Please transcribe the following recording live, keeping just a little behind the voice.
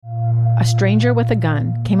a stranger with a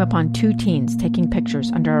gun came upon two teens taking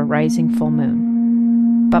pictures under a rising full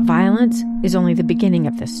moon. But violence is only the beginning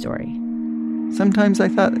of this story. Sometimes I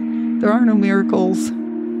thought, there are no miracles.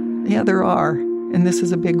 Yeah, there are, and this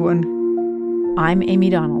is a big one. I'm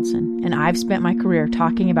Amy Donaldson, and I've spent my career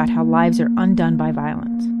talking about how lives are undone by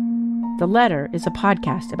violence. The Letter is a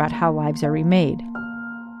podcast about how lives are remade.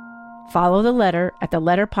 Follow The Letter at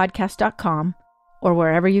theletterpodcast.com or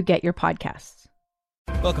wherever you get your podcasts.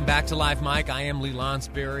 Welcome back to Live Mike. I am Lee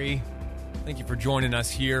Lonsberry. Thank you for joining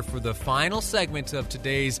us here for the final segment of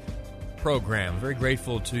today's program. Very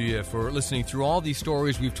grateful to you for listening through all these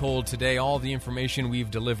stories we've told today, all the information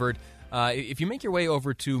we've delivered. If you make your way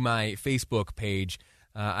over to my Facebook page,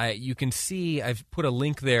 you can see I've put a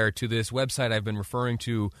link there to this website I've been referring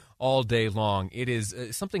to all day long. It is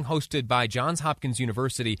something hosted by Johns Hopkins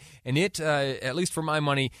University, and it, at least for my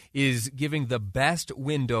money, is giving the best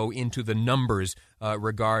window into the numbers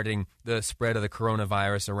regarding the spread of the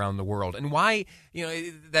coronavirus around the world. And why,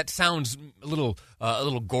 that sounds a little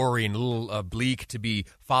gory and a little bleak to be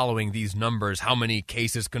following these numbers. How many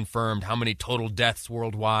cases confirmed? How many total deaths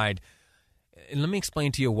worldwide? And let me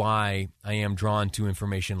explain to you why I am drawn to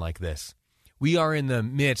information like this. We are in the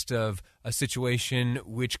midst of a situation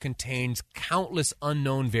which contains countless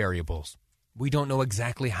unknown variables. We don't know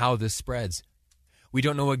exactly how this spreads. We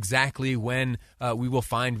don't know exactly when we will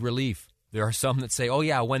find relief. There are some that say, oh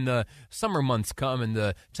yeah, when the summer months come and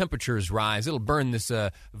the temperatures rise, it'll burn this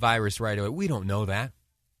virus right away. We don't know that.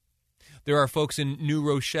 There are folks in New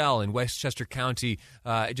Rochelle in Westchester County,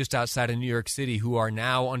 just outside of New York City, who are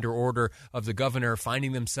now under order of the governor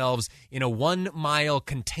finding themselves in a 1-mile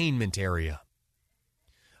containment area.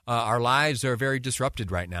 Our lives are very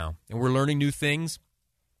disrupted right now, and we're learning new things.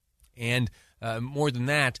 And more than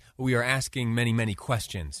that, we are asking many, many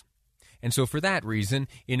questions. And so for that reason,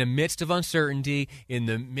 in the midst of uncertainty, in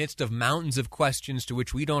the midst of mountains of questions to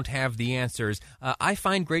which we don't have the answers, I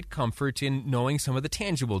find great comfort in knowing some of the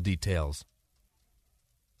tangible details.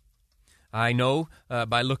 I know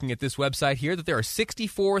by looking at this website here that there are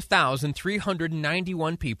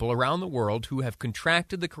 64,391 people around the world who have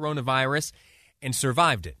contracted the coronavirus and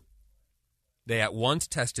survived it. They at once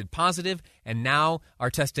tested positive and now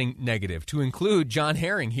are testing negative, to include John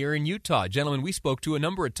Herring here in Utah. Gentleman we spoke to a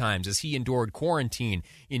number of times as he endured quarantine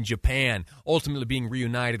in Japan, ultimately being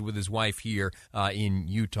reunited with his wife here in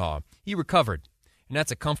Utah. He recovered, and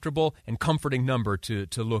that's a comfortable and comforting number to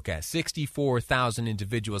look at. 64,000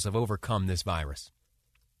 individuals have overcome this virus.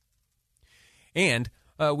 And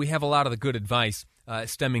we have a lot of the good advice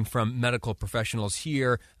stemming from medical professionals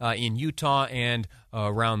here in Utah and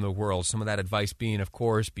around the world. Some of that advice being, of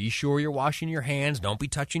course, be sure you're washing your hands. Don't be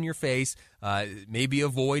touching your face. Maybe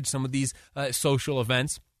avoid some of these social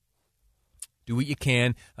events. Do what you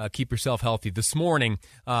can. Keep yourself healthy. This morning,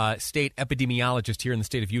 state epidemiologist here in the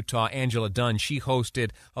state of Utah, Angela Dunn, she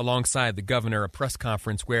hosted alongside the governor a press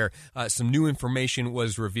conference where some new information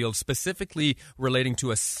was revealed, specifically relating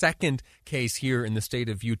to a second case here in the state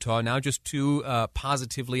of Utah. Now just 2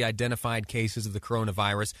 positively identified cases of the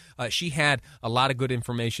coronavirus. She had a lot of good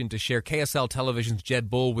information to share. KSL Television's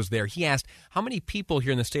Jed Bull was there. He asked, how many people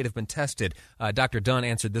here in the state have been tested? Dr. Dunn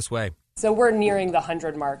answered this way. So we're nearing the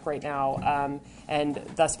 100 mark right now, and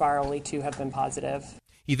thus far only 2 have been positive.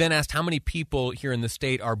 He then asked how many people here in the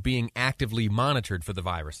state are being actively monitored for the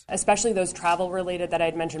virus. Especially those travel-related that I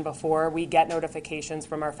had mentioned before. We get notifications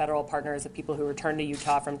from our federal partners of people who return to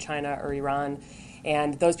Utah from China or Iran,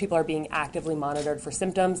 and those people are being actively monitored for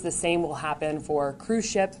symptoms. The same will happen for cruise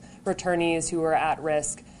ship returnees who are at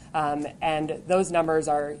risk, and those numbers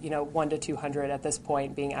are 1 to 200 at this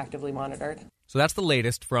point being actively monitored. So that's the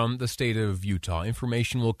latest from the state of Utah.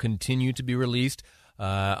 Information will continue to be released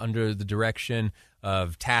under the direction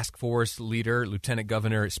of task force leader, Lieutenant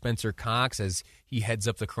Governor Spencer Cox, as he heads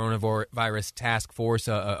up the coronavirus task force.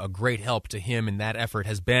 A great help to him in that effort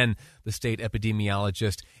has been the state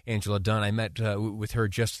epidemiologist, Angela Dunn. I met with her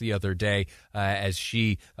just the other day as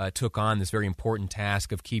she took on this very important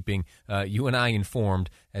task of keeping you and I informed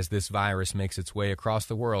as this virus makes its way across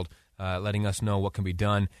the world. Letting us know what can be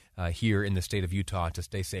done here in the state of Utah to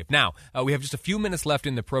stay safe. Now, we have just a few minutes left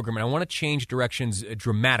in the program, and I want to change directions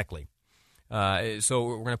dramatically. So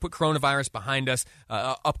we're going to put coronavirus behind us.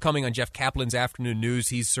 Upcoming on Jeff Kaplan's Afternoon News,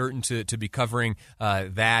 he's certain to be covering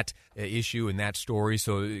that issue and that story.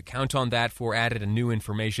 So count on that for added and new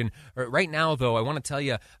information. Right now, though, I want to tell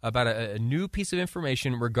you about a new piece of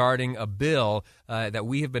information regarding a bill that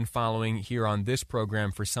we have been following here on this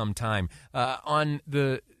program for some time.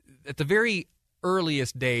 At the very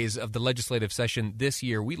earliest days of the legislative session this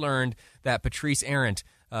year, we learned that Patrice Arendt,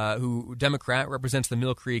 Democrat, represents the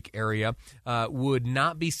Mill Creek area, would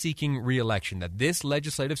not be seeking re-election, that this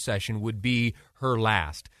legislative session would be her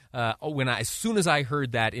last. As soon as I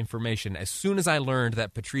heard that information, as soon as I learned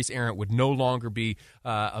that Patrice Arent would no longer be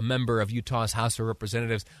a member of Utah's House of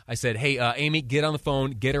Representatives, I said, hey, Amy, get on the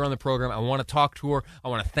phone, get her on the program. I want to talk to her. I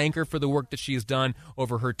want to thank her for the work that she has done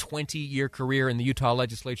over her 20-year career in the Utah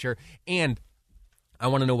legislature, and I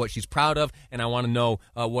want to know what she's proud of, and I want to know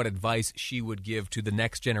what advice she would give to the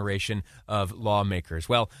next generation of lawmakers.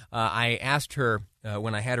 Well, I asked her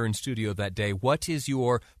when I had her in studio that day, what is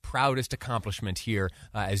your proudest accomplishment here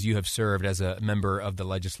as you have served as a member of the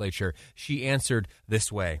legislature? She answered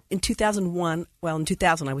this way. In 2000,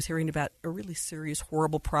 I was hearing about a really serious,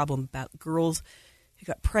 horrible problem about girls who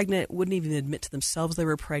got pregnant, wouldn't even admit to themselves they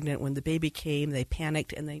were pregnant. When the baby came, they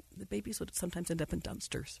panicked, and the babies would sometimes end up in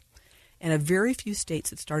dumpsters. And a very few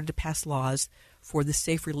states had started to pass laws for the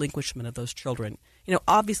safe relinquishment of those children.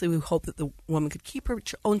 Obviously we hope that the woman could keep her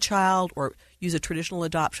own child or use a traditional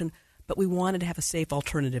adoption, but we wanted to have a safe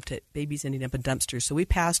alternative to babies ending up in dumpsters. So we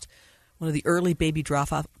passed one of the early baby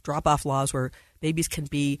drop-off laws where babies can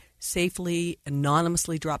be safely,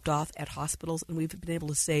 anonymously dropped off at hospitals, and we've been able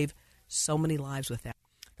to save so many lives with that.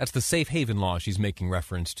 That's the safe haven law she's making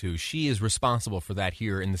reference to. She is responsible for that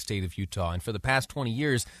here in the state of Utah. And for the past 20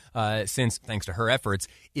 years, since, thanks to her efforts,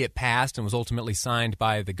 it passed and was ultimately signed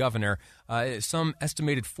by the governor, some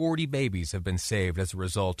estimated 40 babies have been saved as a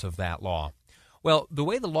result of that law. Well, the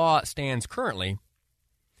way the law stands currently,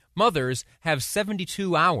 mothers have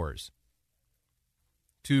 72 hours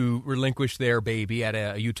to relinquish their baby at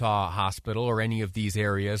a Utah hospital or any of these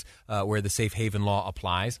areas where the safe haven law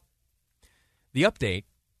applies. The update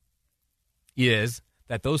is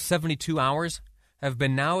that those 72 hours have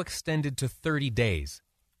been now extended to 30 days.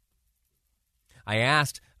 I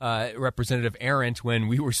asked Representative Arent when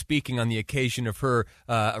we were speaking on the occasion of her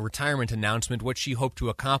retirement announcement what she hoped to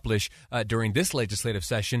accomplish during this legislative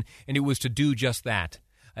session, and it was to do just that.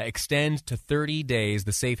 Extend to 30 days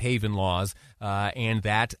the safe haven laws and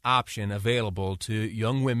that option available to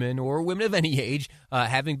young women or women of any age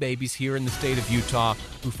having babies here in the state of Utah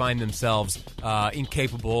who find themselves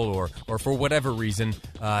incapable or for whatever reason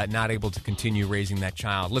not able to continue raising that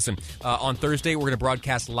child. Listen, on Thursday we're going to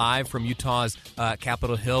broadcast live from Utah's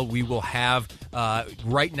Capitol Hill. We will have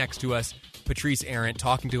right next to us Patrice Arent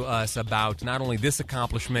talking to us about not only this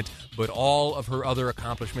accomplishment, but all of her other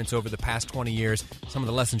accomplishments over the past 20 years, some of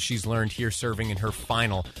the lessons she's learned here serving in her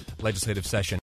final legislative session.